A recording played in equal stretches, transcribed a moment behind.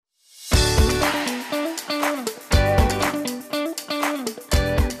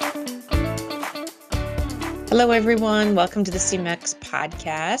Hello, everyone. Welcome to the CMEX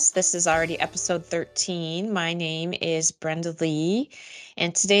podcast. This is already episode 13. My name is Brenda Lee,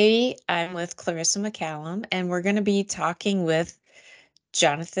 and today I'm with Clarissa McCallum, and we're going to be talking with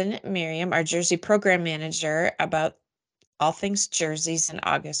Jonathan Merriam, our Jersey program manager, about all things jerseys and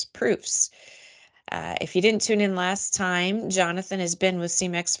August proofs. If you didn't tune in last time, Jonathan has been with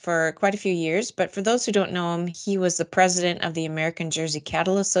CMEX for quite a few years, but for those who don't know him, he was the president of the American Jersey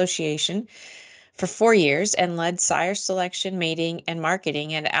Cattle Association for 4 years and led sire selection, mating, and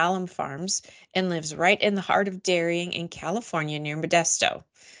marketing at Alum Farms and lives right in the heart of dairying in California near Modesto.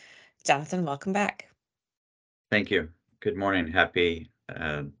 Jonathan, welcome back. Thank you. Good morning.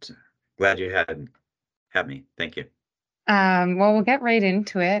 Glad you had me. Thank you. Well, we'll get right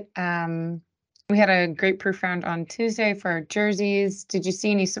into it. We had a great proof round on Tuesday for our jerseys. Did you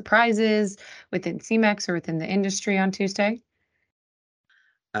see any surprises within CMEX or within the industry on Tuesday?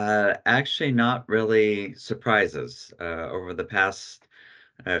 Actually, not really surprises. Over the past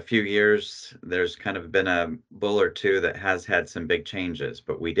few years, there's kind of been a bull or two that has had some big changes,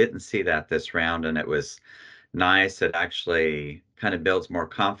 but we didn't see that this round, and it was nice. It actually kind of builds more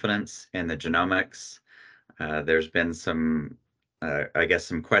confidence in the genomics. There's been some, I guess,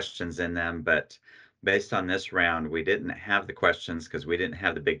 some questions in them, but based on this round, we didn't have the questions because we didn't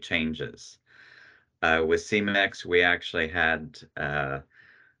have the big changes. With CMEX, we actually had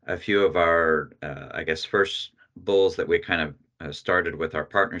a few of our, I guess, first bulls that we kind of started with our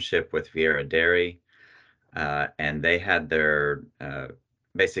partnership with Vieira Dairy, and they had their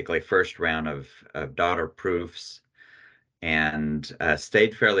basically first round of daughter proofs and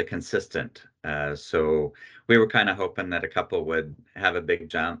stayed fairly consistent. So we were kind of hoping that a couple would have a big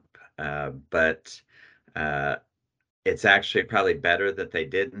jump, but it's actually probably better that they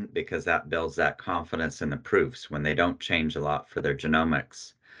didn't because that builds that confidence in the proofs when they don't change a lot for their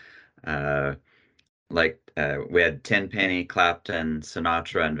genomics. We had Tenpenny, Clapton,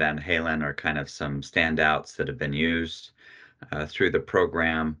 Sinatra, and Van Halen are kind of some standouts that have been used through the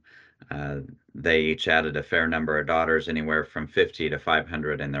program. They each added a fair number of daughters, anywhere from 50 to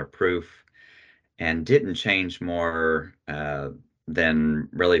 500 in their proof, and didn't change more than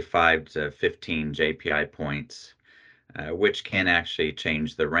really 5 to 15 JPI points, which can actually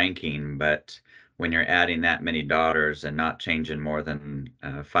change the ranking. But when you're adding that many daughters and not changing more than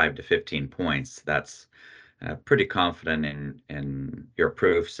 5 to 15 points, that's pretty confident in your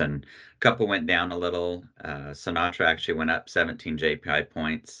proofs. And a couple went down a little. Sinatra actually went up 17 JPI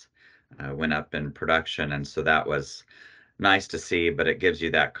points, went up in production, and so that was nice to see, but it gives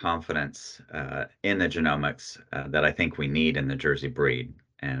you that confidence in the genomics that I think we need in the Jersey breed.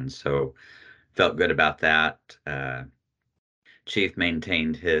 And so felt good about that. Chief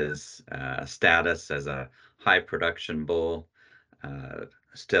maintained his status as a high production bull,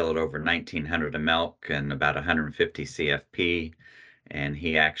 still at over 1,900 of milk and about 150 CFP. And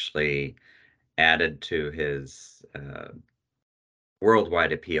he actually added to his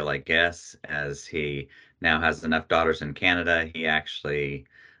worldwide appeal, I guess, as he now has enough daughters in Canada. He actually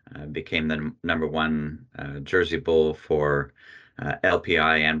became the number one Jersey bull for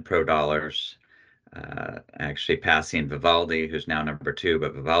LPI and Pro Dollars, actually passing Vivaldi, who's now number two,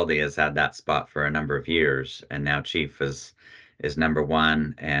 but Vivaldi has had that spot for a number of years, and now Chief is number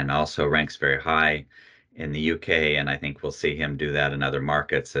one and also ranks very high in the UK, and I think we'll see him do that in other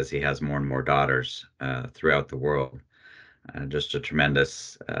markets as he has more and more daughters throughout the world. Just a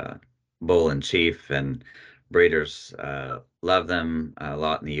tremendous bull in chief, and breeders love them a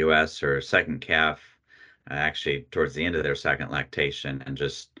lot in the US. Or second calf, actually towards the end of their second lactation, and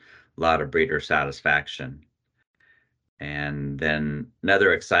just a lot of breeder satisfaction. And then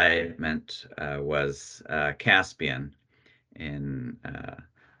another excitement was Caspian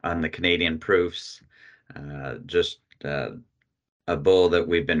on the Canadian proofs. Just a bull that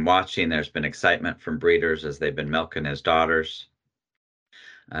we've been watching. There's been excitement from breeders as they've been milking his daughters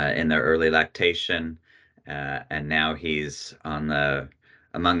in their early lactation, and now he's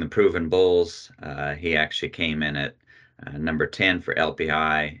among the proven bulls. He actually came in at number 10 for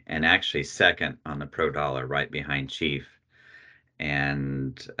LPI and actually second on the Pro Dollar, right behind Chief.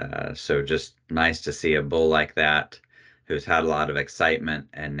 And so just nice to see a bull like that who's had a lot of excitement,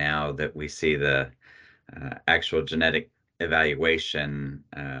 and now that we see the actual genetic evaluation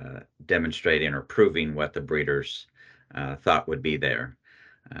demonstrating or proving what the breeders thought would be there.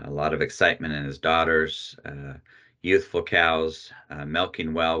 A lot of excitement in his daughters, youthful cows,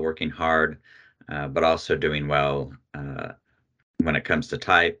 milking well, working hard, but also doing well when it comes to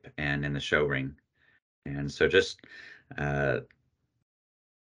type and in the show ring. And so just a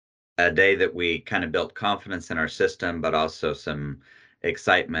day that we kind of built confidence in our system, but also some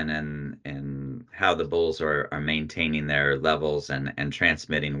excitement in how the bulls are maintaining their levels and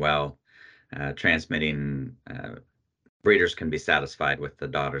transmitting well. Transmitting breeders can be satisfied with the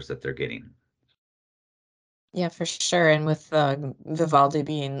daughters that they're getting. Yeah, for sure. And with Vivaldi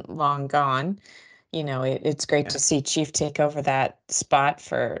being long gone, it's great Yeah, to see Chief take over that spot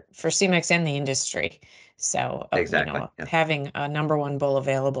for CMEX and the industry. So, exactly. Yeah, having a number one bull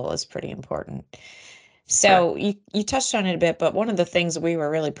available is pretty important. So correct. you touched on it a bit, but one of the things we were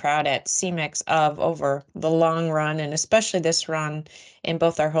really proud at CMEX of over the long run, and especially this run in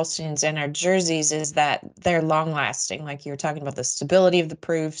both our Holsteins and our Jerseys, is that they're long lasting. Like you were talking about the stability of the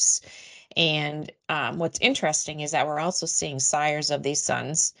proofs. And what's interesting is that we're also seeing sires of these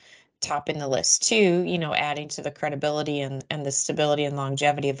sons topping the list too, adding to the credibility and the stability and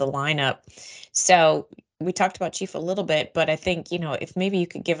longevity of the lineup. So we talked about Chief a little bit, but I think, if maybe you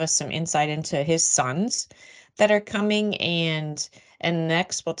could give us some insight into his sons that are coming, and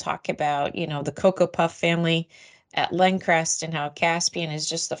next we'll talk about, the Cocoa Puff family at Lencrest and how Caspian is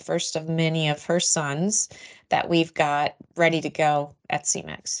just the first of many of her sons that we've got ready to go at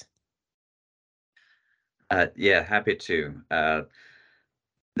CMEX. Yeah, happy to.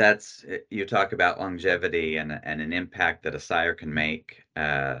 That's you talk about longevity and an impact that a sire can make.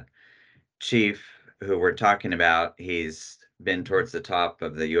 Chief, who we're talking about, he's been towards the top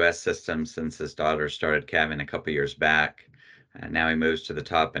of the U.S. system since his daughter started calving a couple years back. Now he moves to the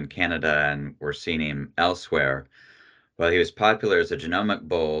top in Canada, and we're seeing him elsewhere. Well, he was popular as a genomic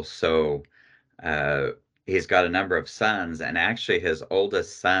bull, so uh, he's got a number of sons, and actually his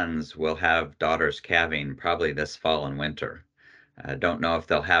oldest sons will have daughters calving probably this fall and winter. I don't know if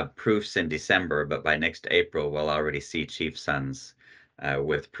they'll have proofs in December, but by next April, we'll already see Chief sons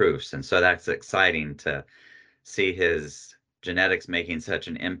with proofs. And so that's exciting to see his genetics making such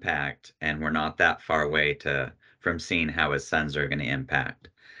an impact, and we're not that far away from seeing how his sons are going to impact.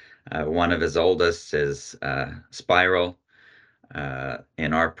 One of his oldest is Spiral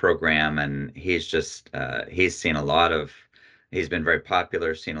in our program, and he's seen a lot of he's been very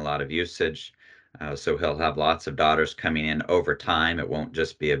popular, seen a lot of usage. So he'll have lots of daughters coming in over time. It won't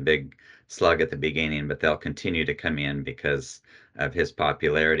just be a big slug at the beginning, but they'll continue to come in because of his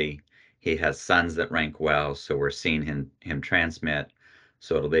popularity. He has sons that rank well, so we're seeing him transmit.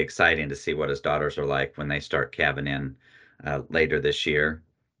 So it'll be exciting to see what his daughters are like when they start calving in later this year.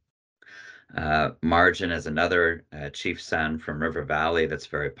 Margin is another chief son from River Valley that's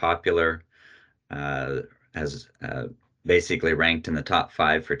very popular, uh, has basically ranked in the top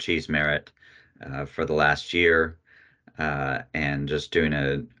 5 for cheese merit for the last year, and just doing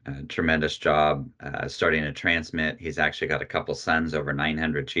a tremendous job starting to transmit. He's actually got a couple sons over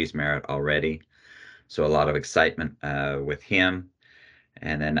 900 cheese merit already, so a lot of excitement with him.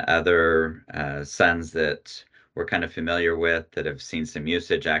 And then other sons that we're kind of familiar with that have seen some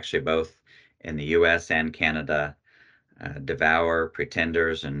usage, actually both in the US and Canada, Devour,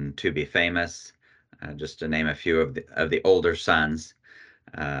 Pretenders, and To Be Famous, just to name a few of the older sons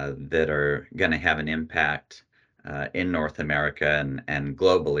that are going to have an impact in North America and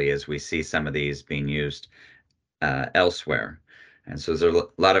globally as we see some of these being used elsewhere. And so there's a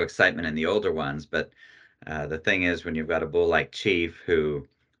lot of excitement in the older ones, but the thing is, when you've got a bull like Chief, who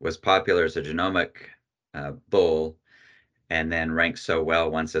was popular as a genomic bull and then ranked so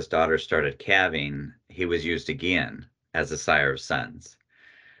well once his daughter started calving, he was used again as a sire of sons.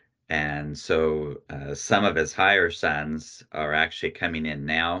 And so some of his higher sons are actually coming in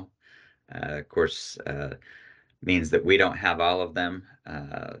now. Of course, means that we don't have all of them,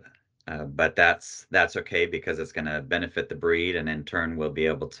 but that's okay because it's going to benefit the breed, and in turn, we'll be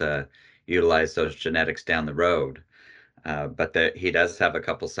able to utilize those genetics down the road. But he does have a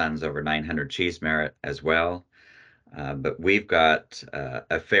couple sons over 900 cheese merit as well. But we've got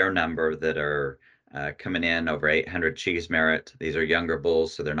a fair number that are coming in over 800 cheese merit. These are younger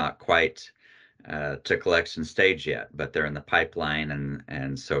bulls, so they're not quite to collection stage yet, but they're in the pipeline,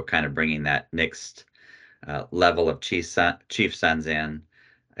 and so kind of bringing that next level of chief sons in,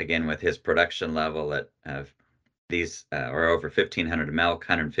 again with his production level at these are over 1,500 milk,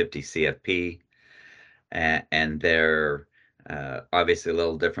 150 CFP, and they're obviously a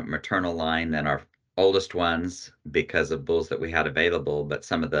little different maternal line than our oldest ones because of bulls that we had available, but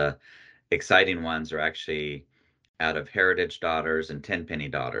some of the exciting ones are actually out of heritage daughters and tenpenny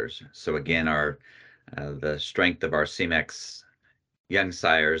daughters. So again, our the strength of our CMEX young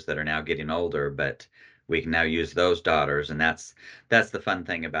sires that are now getting older, but we can now use those daughters, and that's the fun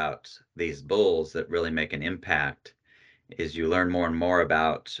thing about these bulls that really make an impact is you learn more and more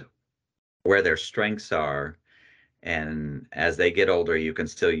about where their strengths are, and as they get older, you can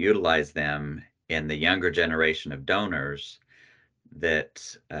still utilize them in the younger generation of donors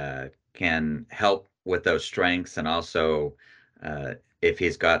that can help with those strengths, and also if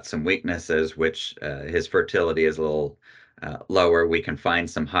he's got some weaknesses, which his fertility is a little lower, we can find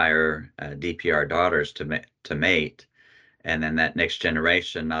some higher DPR daughters to mate, and then that next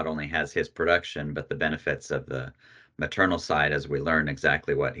generation not only has his production, but the benefits of the maternal side as we learn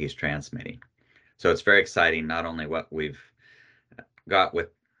exactly what he's transmitting. So it's very exciting, not only what we've got with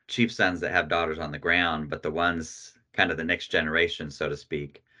chief sons that have daughters on the ground, but the ones kind of the next generation, so to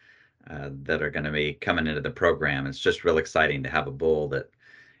speak, that are going to be coming into the program. It's just real exciting to have a bull that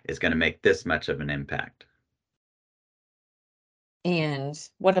is going to make this much of an impact. And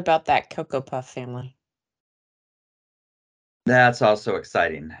what about that Cocoa Puff family? That's also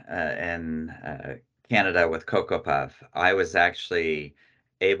exciting. In Canada with Cocoa Puff, I was actually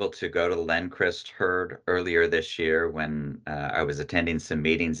able to go to the Lenchrist herd earlier this year when I was attending some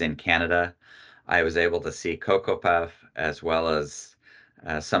meetings in Canada. I was able to see Cocoa Puff as well as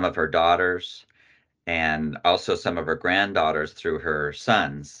some of her daughters and also some of her granddaughters through her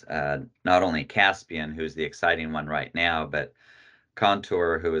sons. Not only Caspian, who's the exciting one right now, but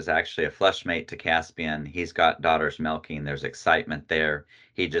Contour, who is actually a flush mate to Caspian. He's got daughters milking. There's excitement there.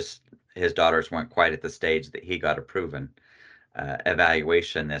 His daughters weren't quite at the stage that he got a proven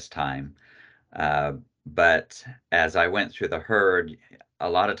evaluation this time. Uh, but as I went through the herd, a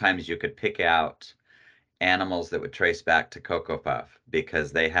lot of times you could pick out animals that would trace back to Cocoa Puff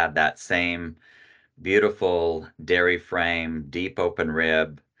because they had that same beautiful dairy frame, deep open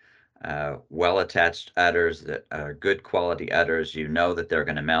rib, well-attached udders that are good quality udders. You know that they're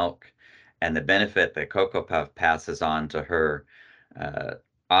going to milk. And the benefit that Cocoa Puff passes on to her uh,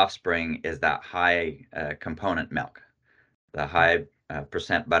 offspring is that high component milk, the high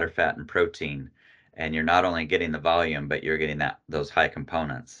percent butterfat and protein. And you're not only getting the volume, but you're getting those high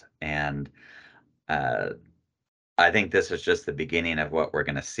components. And uh, I think this is just the beginning of what we're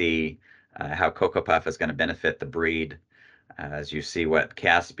going to see, how Cocoa Puff is going to benefit the breed as you see what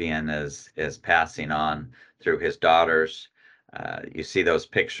Caspian is passing on through his daughters. You see those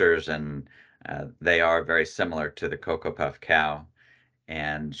pictures, and they are very similar to the Cocoa Puff cow.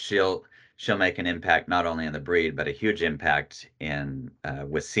 And she'll make an impact not only in the breed, but a huge impact in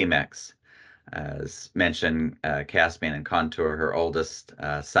with CMEX. As mentioned, Caspian and Contour, her oldest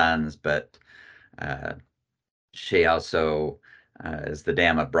sons, but uh, she also is the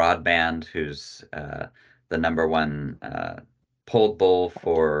dam of Broadband, who's the number one pulled bull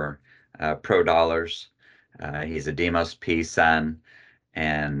for pro dollars. He's a Demos P son,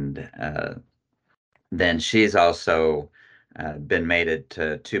 and then she's also been mated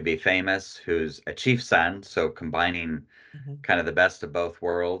to Be Famous, who's a chief son. So combining Mhm. kind of the best of both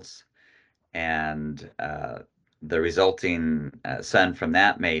worlds, and the resulting son from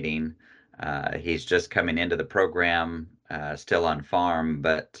that mating, he's just coming into the program, still on farm,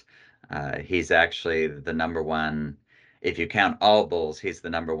 but he's actually the number one. If you count all bulls, he's the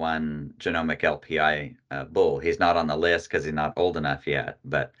number one genomic LPI bull. He's not on the list because he's not old enough yet,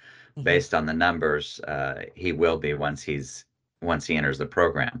 but Mhm. based on the numbers, he will be once he enters the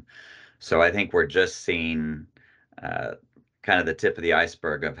program. So I think we're just seeing uh, kind of the tip of the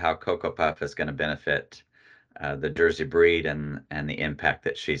iceberg of how Cocoa Puff is going to benefit the Jersey breed and the impact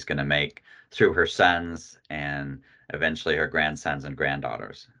that she's going to make through her sons and eventually her grandsons and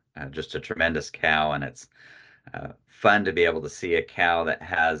granddaughters. Just a tremendous cow, and it's fun to be able to see a cow that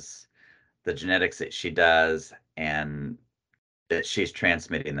has the genetics that she does and that she's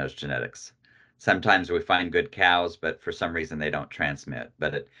transmitting those genetics. Sometimes we find good cows, but for some reason they don't transmit.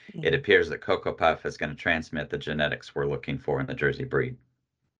 But it Mhm. appears that Cocoa Puff is going to transmit the genetics we're looking for in the Jersey breed.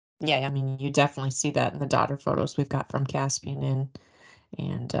 Yeah, I mean, you definitely see that in the daughter photos we've got from Caspian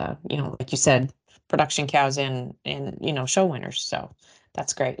and like you said, production cows and show winners. So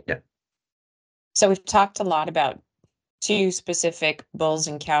that's great. Yeah. So we've talked a lot about two specific bulls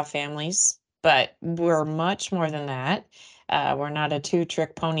and cow families, but we're much more than that. We're not a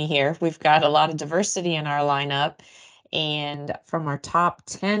two-trick pony here. We've got a lot of diversity in our lineup. And from our top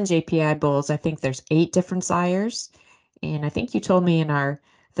 10 JPI bulls, I think there's 8 different sires. And I think you told me in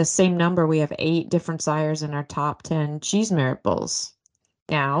the same number, we have 8 different sires in our top 10 cheese merit bulls.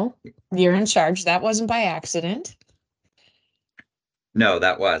 Now, you're in charge. That wasn't by accident. No,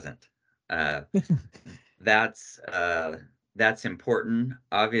 that wasn't. Uh, that's uh, that's important.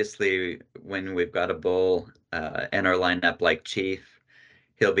 Obviously, when we've got a bull in our lineup like Chief,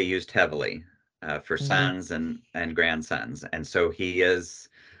 he'll be used heavily for Mhm. sons and grandsons, and so he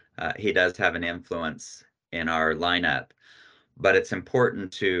does have an influence in our lineup. But it's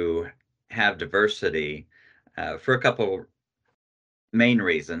important to have diversity for a couple main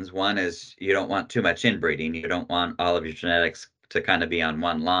reasons. One is you don't want too much inbreeding. You don't want all of your genetics to kind of be on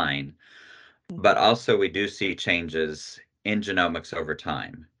one line. But also we do see changes in genomics over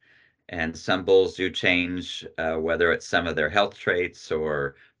time. And some bulls do change, whether it's some of their health traits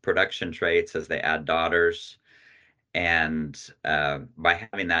or production traits as they add daughters. And by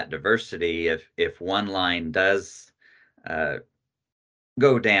having that diversity, if one line does uh,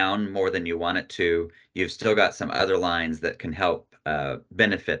 go down more than you want it to, you've still got some other lines that can help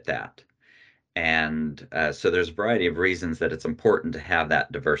benefit that. And so there's a variety of reasons that it's important to have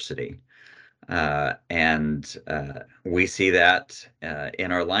that diversity. And we see that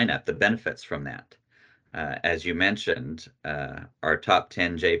in our lineup, the benefits from that. As you mentioned, our top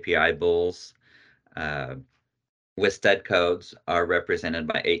 10 JPI bulls with stud codes are represented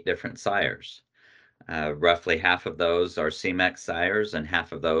by 8 different sires. Roughly half of those are CMEX sires, and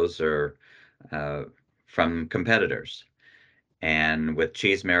half of those are from competitors. And with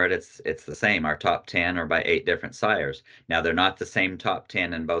Cheese Merit, it's the same. Our top 10 are by 8 different sires. Now, they're not the same top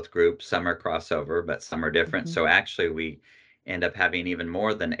 10 in both groups. Some are crossover, but some are different. So actually, we end up having even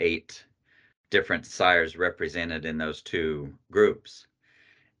more than 8 different sires represented in those 2 groups.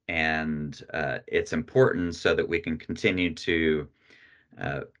 And it's important so that we can continue to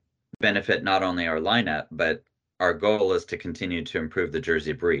benefit not only our lineup, but our goal is to continue to improve the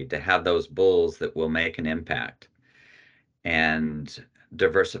Jersey breed, to have those bulls that will make an impact. And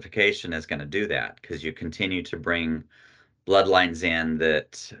diversification is going to do that because you continue to bring bloodlines in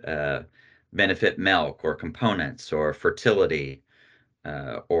that benefit milk or components or fertility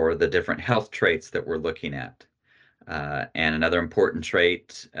or the different health traits that we're looking at. And another important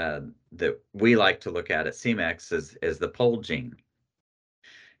trait that we like to look at CMEX is the pole gene.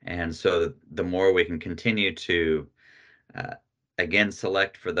 And so the more we can continue to, again,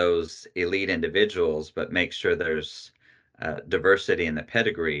 select for those elite individuals, but make sure there's diversity in the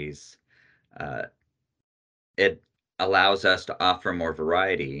pedigrees, it allows us to offer more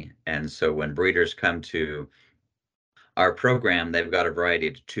variety. And so when breeders come to our program, they've got a variety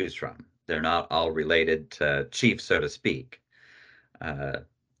to choose from. They're not all related to Chief, so to speak. When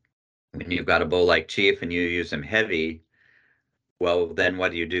you've got a bull like Chief and you use him heavy, well, then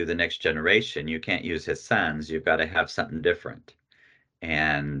what do you do the next generation? You can't use his sons. You've got to have something different.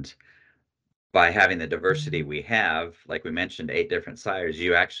 And by having the diversity we have, like we mentioned, 8 different sires,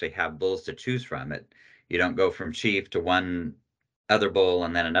 you actually have bulls to choose from. You don't go from Chief to one other bull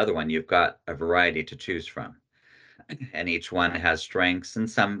and then another one. You've got a variety to choose from. And each one has strengths, and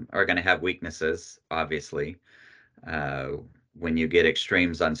some are going to have weaknesses, obviously. When you get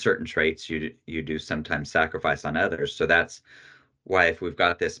extremes on certain traits, you do sometimes sacrifice on others. So that's why if we've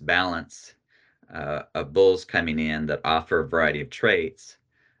got this balance of bulls coming in that offer a variety of traits,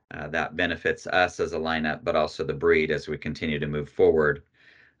 that benefits us as a lineup, but also the breed as we continue to move forward,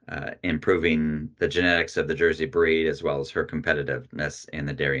 improving the genetics of the Jersey breed as well as her competitiveness in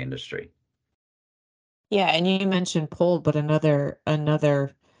the dairy industry. Yeah, and you mentioned pole, but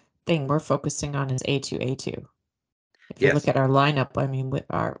another thing we're focusing on is A2A2. If you look Yes. at our lineup, I mean,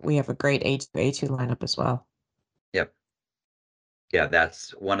 we have a great A2A2 lineup as well. Yep. Yeah,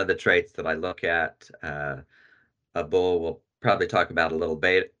 that's one of the traits that I look at. A bull we'll probably talk about a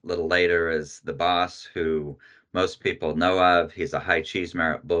little later is the Boss, who most people know of. He's a high cheese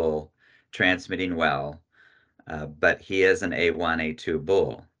merit bull, transmitting well, but he is an A1, A2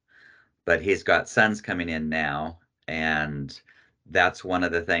 bull. But he's got sons coming in now, and that's one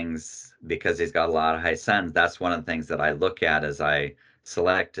of the things, because he's got a lot of high sons, that's one of the things that I look at as I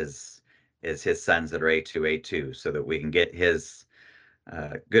select is his sons that are A2, A2, so that we can get his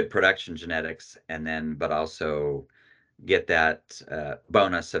good production genetics, and then but also get that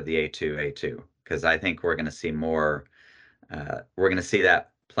bonus of the A2, A2, because I think we're going to see more, we're going to see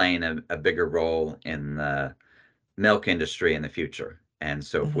that playing a bigger role in the milk industry in the future. And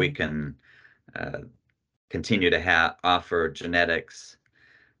so if we can continue to offer genetics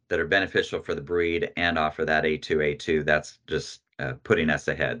that are beneficial for the breed and offer that A2, A2, that's just putting us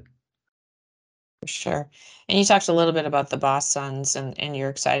ahead. For sure. And you talked a little bit about the Boss sons and you're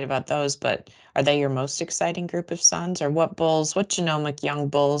excited about those, but are they your most exciting group of sons? Or what bulls, what genomic young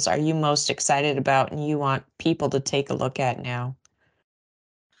bulls are you most excited about and you want people to take a look at now?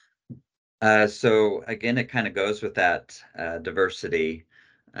 So again, it kind of goes with that diversity.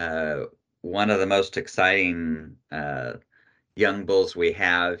 One of the most exciting young bulls we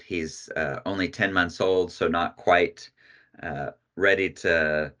have, he's only 10 months old, so not quite ready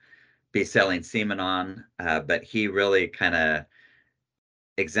to be selling semen on, but he really kind of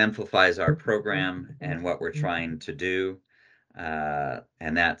exemplifies our program and what we're trying to do.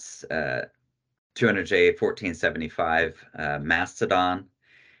 And that's 200J 1475 Mastodon.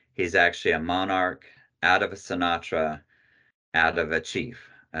 He's actually a monarch out of a Sinatra, out of a chief.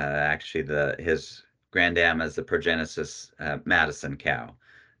 Actually, his granddam is the Progenesis Madison cow,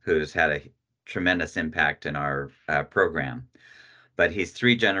 who's had a tremendous impact in our program. But he's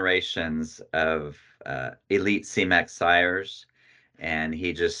 3 generations of elite CMEX sires, and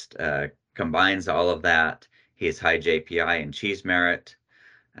he just combines all of that. He has high JPI and cheese merit,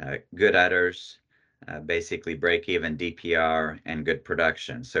 good udders, basically break-even DPR, and good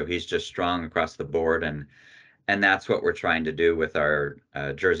production. So he's just strong across the board, and that's what we're trying to do with our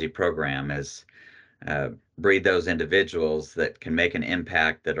Jersey program is breed those individuals that can make an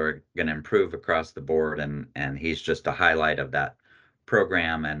impact, that are going to improve across the board, and he's just a highlight of that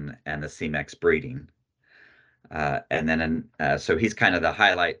program and the CMEX breeding. And then so he's kind of the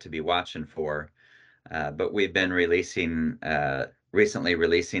highlight to be watching for. But we've been recently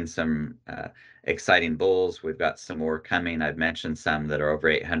releasing some exciting bulls. We've got some more coming. I've mentioned some that are over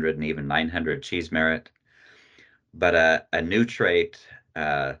 800 and even 900 cheese merit. But a new trait,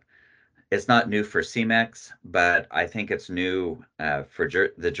 it's not new for CMEX, but I think it's new for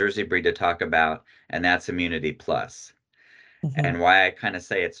the Jersey breed to talk about, and that's Immunity Plus. Mm-hmm. And why I kind of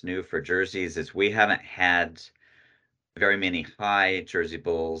say it's new for Jerseys is we haven't had very many high Jersey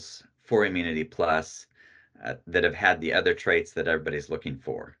bulls for Immunity Plus that have had the other traits that everybody's looking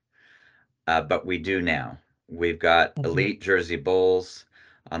for. But we do now. We've got elite Jersey bulls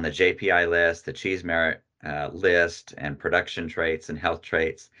on the JPI list, the cheese merit list, and production traits and health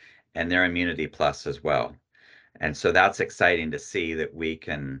traits, and they're Immunity Plus as well. And so that's exciting to see that we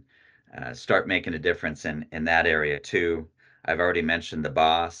can start making a difference in that area too. I've already mentioned the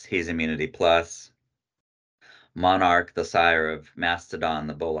boss. He's Immunity Plus. Monarch, the sire of Mastodon,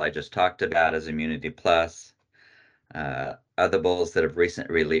 the bull I just talked about, is Immunity Plus. Other bulls that have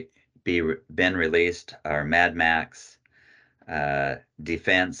recently been released are Mad Max,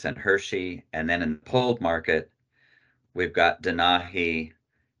 Defense, and Hershey. And then in the polled market, we've got Denahi,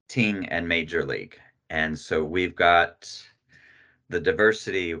 Ting, and Major League. And so we've got the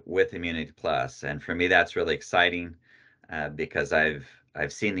diversity with Immunity Plus. And for me, that's really exciting because I've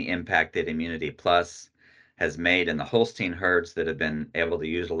seen the impact that Immunity Plus has made in the Holstein herds that have been able to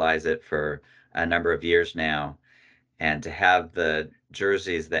utilize it for a number of years now. And to have the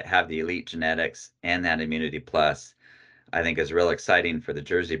Jerseys that have the elite genetics and that Immunity Plus, I think is real exciting for the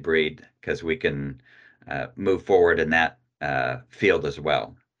Jersey breed because we can move forward in that field as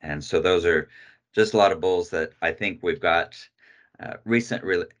well. And so those are just a lot of bulls that I think we've got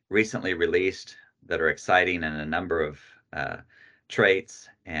recently released that are exciting in a number of traits,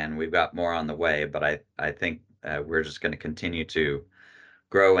 and we've got more on the way. But I think we're just going to continue to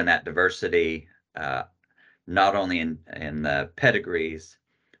grow in that diversity, not only in the pedigrees,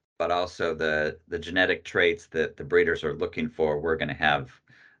 but also the genetic traits that the breeders are looking for. We're going to have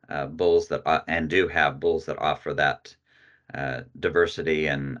bulls that and do have bulls that offer that diversity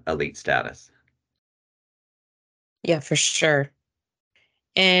and elite status. Yeah, for sure.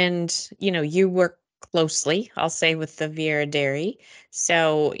 And, you work closely, I'll say, with the Vieira Dairy.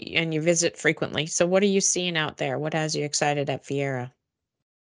 So, and you visit frequently. So what are you seeing out there? What has you excited at Vieira?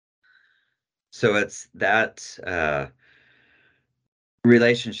 So it's that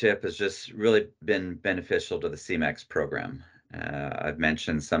relationship has just really been beneficial to the CMEX program. I've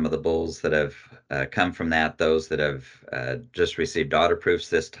mentioned some of the bulls that have come from that, those that have just received daughter proofs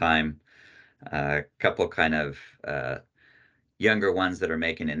this time, a couple kind of younger ones that are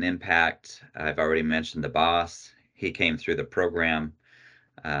making an impact. I've already mentioned the boss. He came through the program.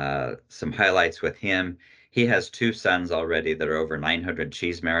 Some highlights with him. He has 2 sons already that are over 900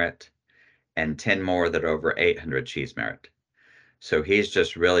 cheese merit and 10 more that are over 800 cheese merit. So he's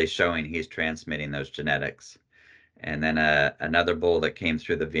just really showing he's transmitting those genetics. And then another bull that came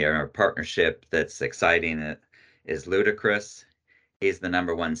through the Vieira partnership that's exciting is Ludicrous. He's the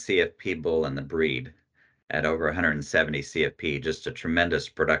 #1 CFP bull in the breed at over 170 CFP, just a tremendous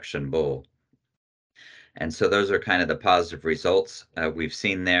production bull. And so those are kind of the positive results we've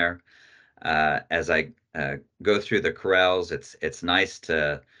seen there. As I go through the corrals, it's nice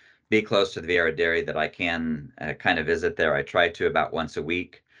to be close to the Vieira Dairy that I can kind of visit there. I try to about once a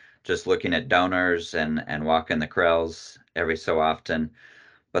week, just looking at donors and walking the corrals every so often.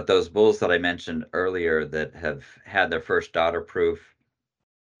 But those bulls that I mentioned earlier that have had their first daughter proof,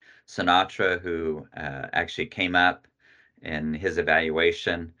 Sinatra, who actually came up in his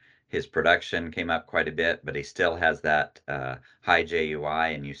evaluation, his production came up quite a bit, but he still has that high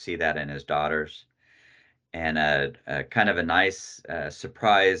JUI, and you see that in his daughters. And kind of a nice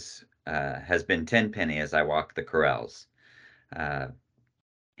surprise has been Tenpenny as I walk the corrals.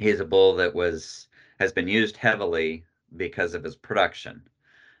 He's a bull that has been used heavily because of his production.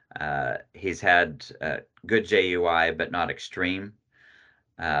 He's had good JUI, but not extreme.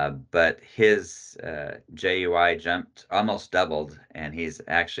 But his JUI jumped, almost doubled, and he's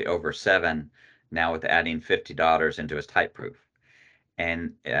actually over 7 now with adding 50 daughters into his type proof.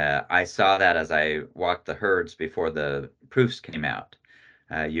 And I saw that as I walked the herds before the proofs came out.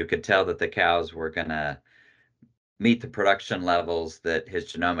 You could tell that the cows were going to meet the production levels that his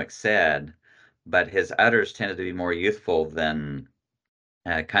genomics said, but his udders tended to be more youthful than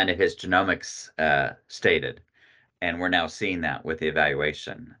kind of his genomics stated. And we're now seeing that with the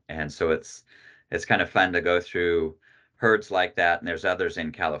evaluation. And so it's kind of fun to go through herds like that. And there's others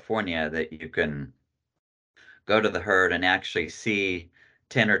in California that you can go to the herd and actually see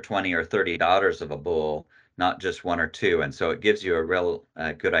 10 or 20 or 30 daughters of a bull, not just one or two. And so it gives you a real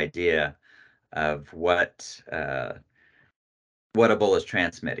good idea of what a bull is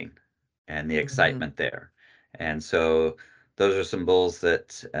transmitting and the excitement there. And so those are some bulls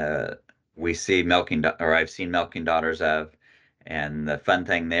that we see milking, or I've seen milking daughters of. And the fun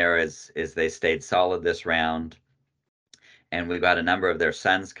thing there is they stayed solid this round. And we've got a number of their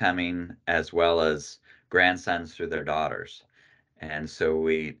sons coming, as well as grandsons through their daughters. And so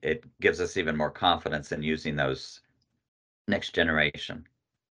it gives us even more confidence in using those next generation.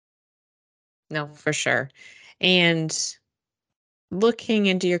 No, for sure. And looking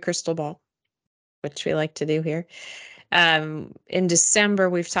into your crystal ball, which we like to do here. In December,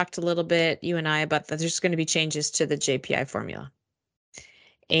 we've talked a little bit, you and I, about that there's going to be changes to the JPI formula.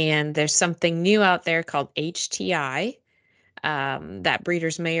 And there's something new out there called HTI that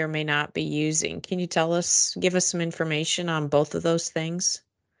breeders may or may not be using. Can you give us some information on both of those things?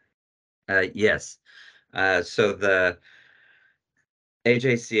 Yes. So the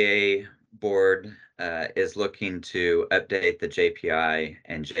AJCA board is looking to update the JPI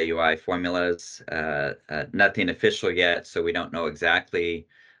and JUI formulas. Nothing official yet, so we don't know exactly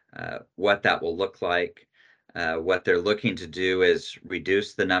what that will look like. What they're looking to do is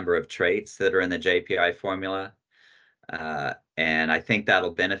reduce the number of traits that are in the JPI formula. And I think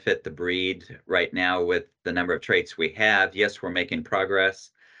that'll benefit the breed right now with the number of traits we have. Yes, we're making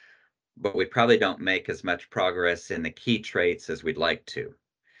progress, but we probably don't make as much progress in the key traits as we'd like to.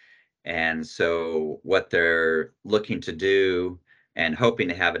 And so what they're looking to do and hoping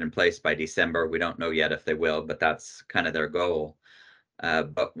to have it in place by December, we don't know yet if they will, but that's kind of their goal.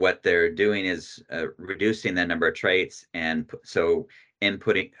 But what they're doing is reducing the number of traits, and so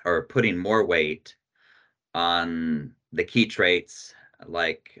inputting or putting more weight on the key traits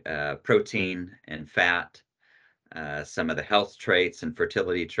like protein and fat, some of the health traits and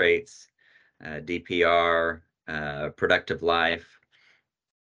fertility traits, DPR, productive life,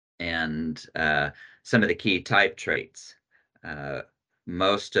 and some of the key type traits.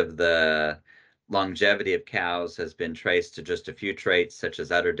 Most of the longevity of cows has been traced to just a few traits, such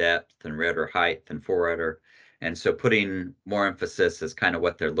as udder depth and rear udder height and fore udder. And so putting more emphasis is kind of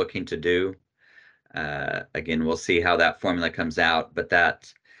what they're looking to do. Again, we'll see how that formula comes out, but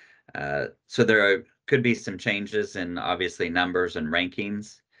so could be some changes in obviously numbers and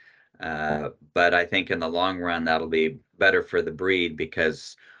rankings. But I think in the long run, that'll be better for the breed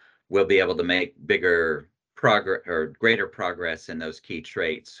because we'll be able to make bigger progress or greater progress in those key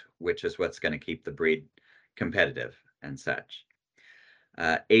traits, which is what's going to keep the breed competitive and such.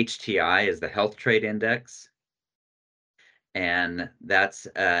 HTI is the health trait index. And that's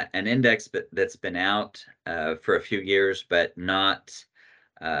an index that's been out for a few years, but not,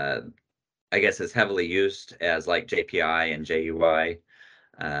 I guess, as heavily used as like JPI and JUI.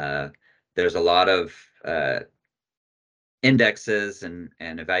 There's a lot of indexes and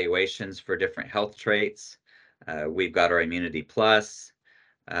evaluations for different health traits. We've got our Immunity Plus.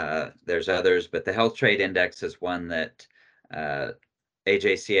 There's others, but the health trait index is one that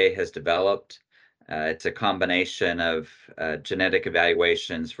AJCA has developed. It's a combination of genetic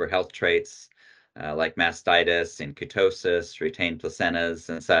evaluations for health traits like mastitis and ketosis, retained placentas,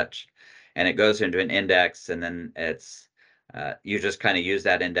 and such. And it goes into an index, and then you just kind of use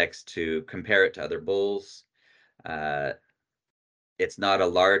that index to compare it to other bulls. It's not a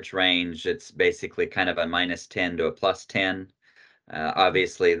large range. It's basically kind of a -10 to a +10.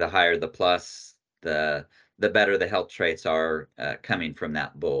 Obviously, the higher the plus, the better the health traits are coming from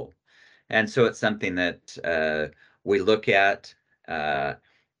that bull. And so it's something that we look at.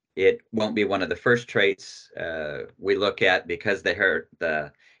 It won't be one of the first traits we look at because the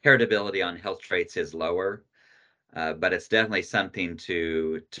heritability on health traits is lower. But it's definitely something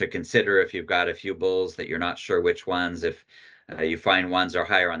to consider if you've got a few bulls that you're not sure which ones. If you find ones are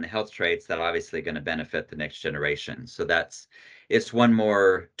higher on the health traits, that obviously going to benefit the next generation. So it's one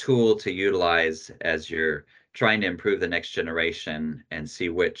more tool to utilize as you're trying to improve the next generation and see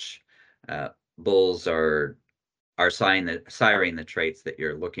which bulls are siring the traits that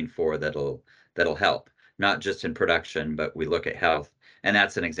you're looking for that'll help, not just in production, but we look at health, and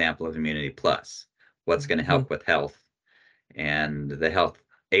that's an example of Immunity Plus. What's going to help with health, and the health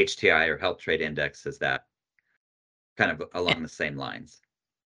HTI or health trait index is that kind of along the same lines.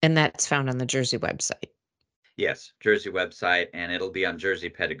 And that's found on the Jersey website. Yes, Jersey website, and it'll be on Jersey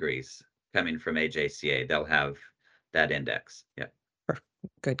pedigrees coming from AJCA. They'll have that index. Yeah.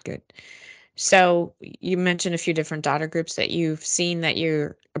 Good. So you mentioned a few different daughter groups that you've seen that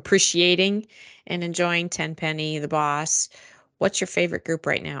you're appreciating and enjoying, Tenpenny, the Boss. What's your favorite group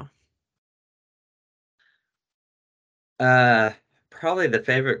right now? Probably the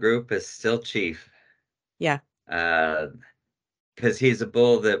favorite group is still Chief. Yeah. Because he's a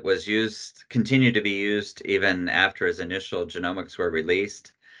bull that was continued to be used even after his initial genomics were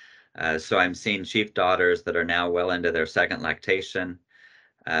released. So I'm seeing Chief daughters that are now well into their second lactation.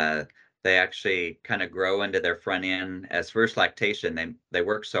 They actually kind of grow into their front end. As first lactation, they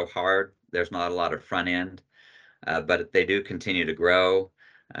work so hard, there's not a lot of front end, but they do continue to grow.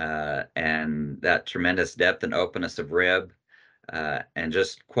 And that tremendous depth and openness of rib, and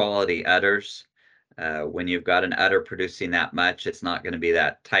just quality udders. When you've got an udder producing that much, it's not going to be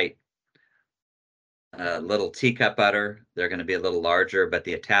that tight little teacup udder. They're going to be a little larger, but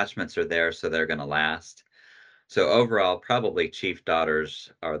the attachments are there, so they're going to last. So overall, probably Chief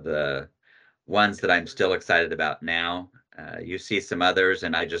daughters are the ones that I'm still excited about now. You see some others,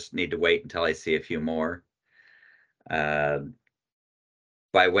 and I just need to wait until I see a few more. By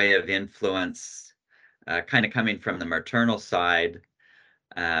way of influence, kind of coming from the maternal side,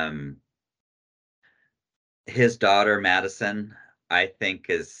 his daughter Madison, I think,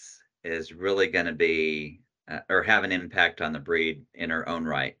 is really going to be or have an impact on the breed in her own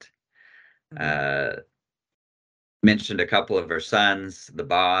right. Mentioned a couple of her sons, the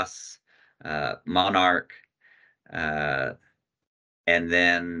Boss, Monarch, and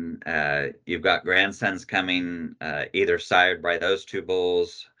then you've got grandsons coming, either sired by those two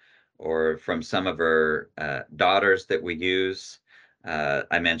bulls or from some of her daughters that we use.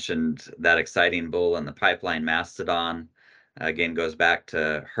 I mentioned that exciting bull in the pipeline, Mastodon. Again, goes back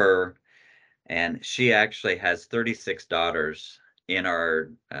to her. And she actually has 36 daughters in our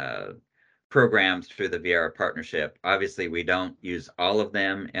programs through the Vieira partnership. Obviously, we don't use all of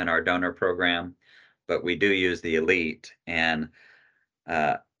them in our donor program, but we do use the elite. And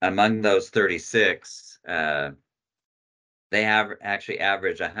among those 36, they have actually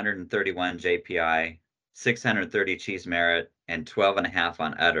average 131 JPI, 630 cheese merit, and 12.5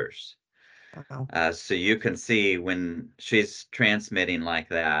 on udders. Wow. So you can see when she's transmitting like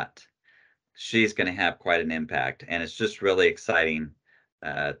that, she's going to have quite an impact. And it's just really exciting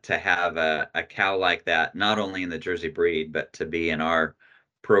to have a cow like that, not only in the Jersey breed, but to be in our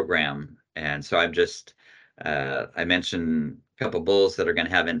program. And so I mentioned a couple bulls that are going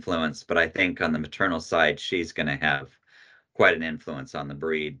to have influence, but I think on the maternal side, she's going to have quite an influence on the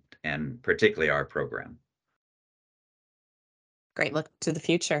breed and particularly our program. Great look to the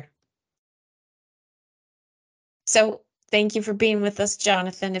future. So thank you for being with us,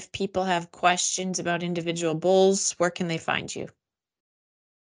 Jonathan. If people have questions about individual bulls, where can they find you?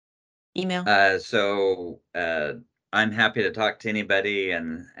 Email? I'm happy to talk to anybody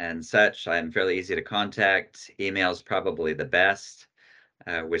and such. I'm fairly easy to contact. Email's probably the best,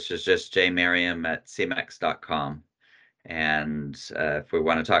 which is just jmerriam@cmex.com. And if we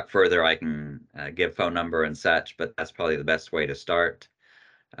want to talk further, I can give phone number and such, but that's probably the best way to start.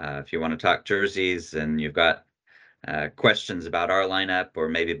 If you want to talk jerseys and you've got questions about our lineup or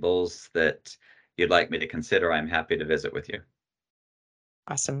maybe bulls that you'd like me to consider, I'm happy to visit with you.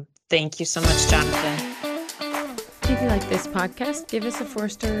 Awesome. Thank you so much, Jonathan. If you like this podcast, give us a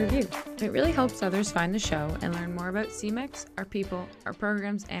 4-star review. It really helps others find the show and learn more about CMEX, our people, our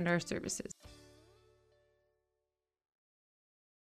programs, and our services.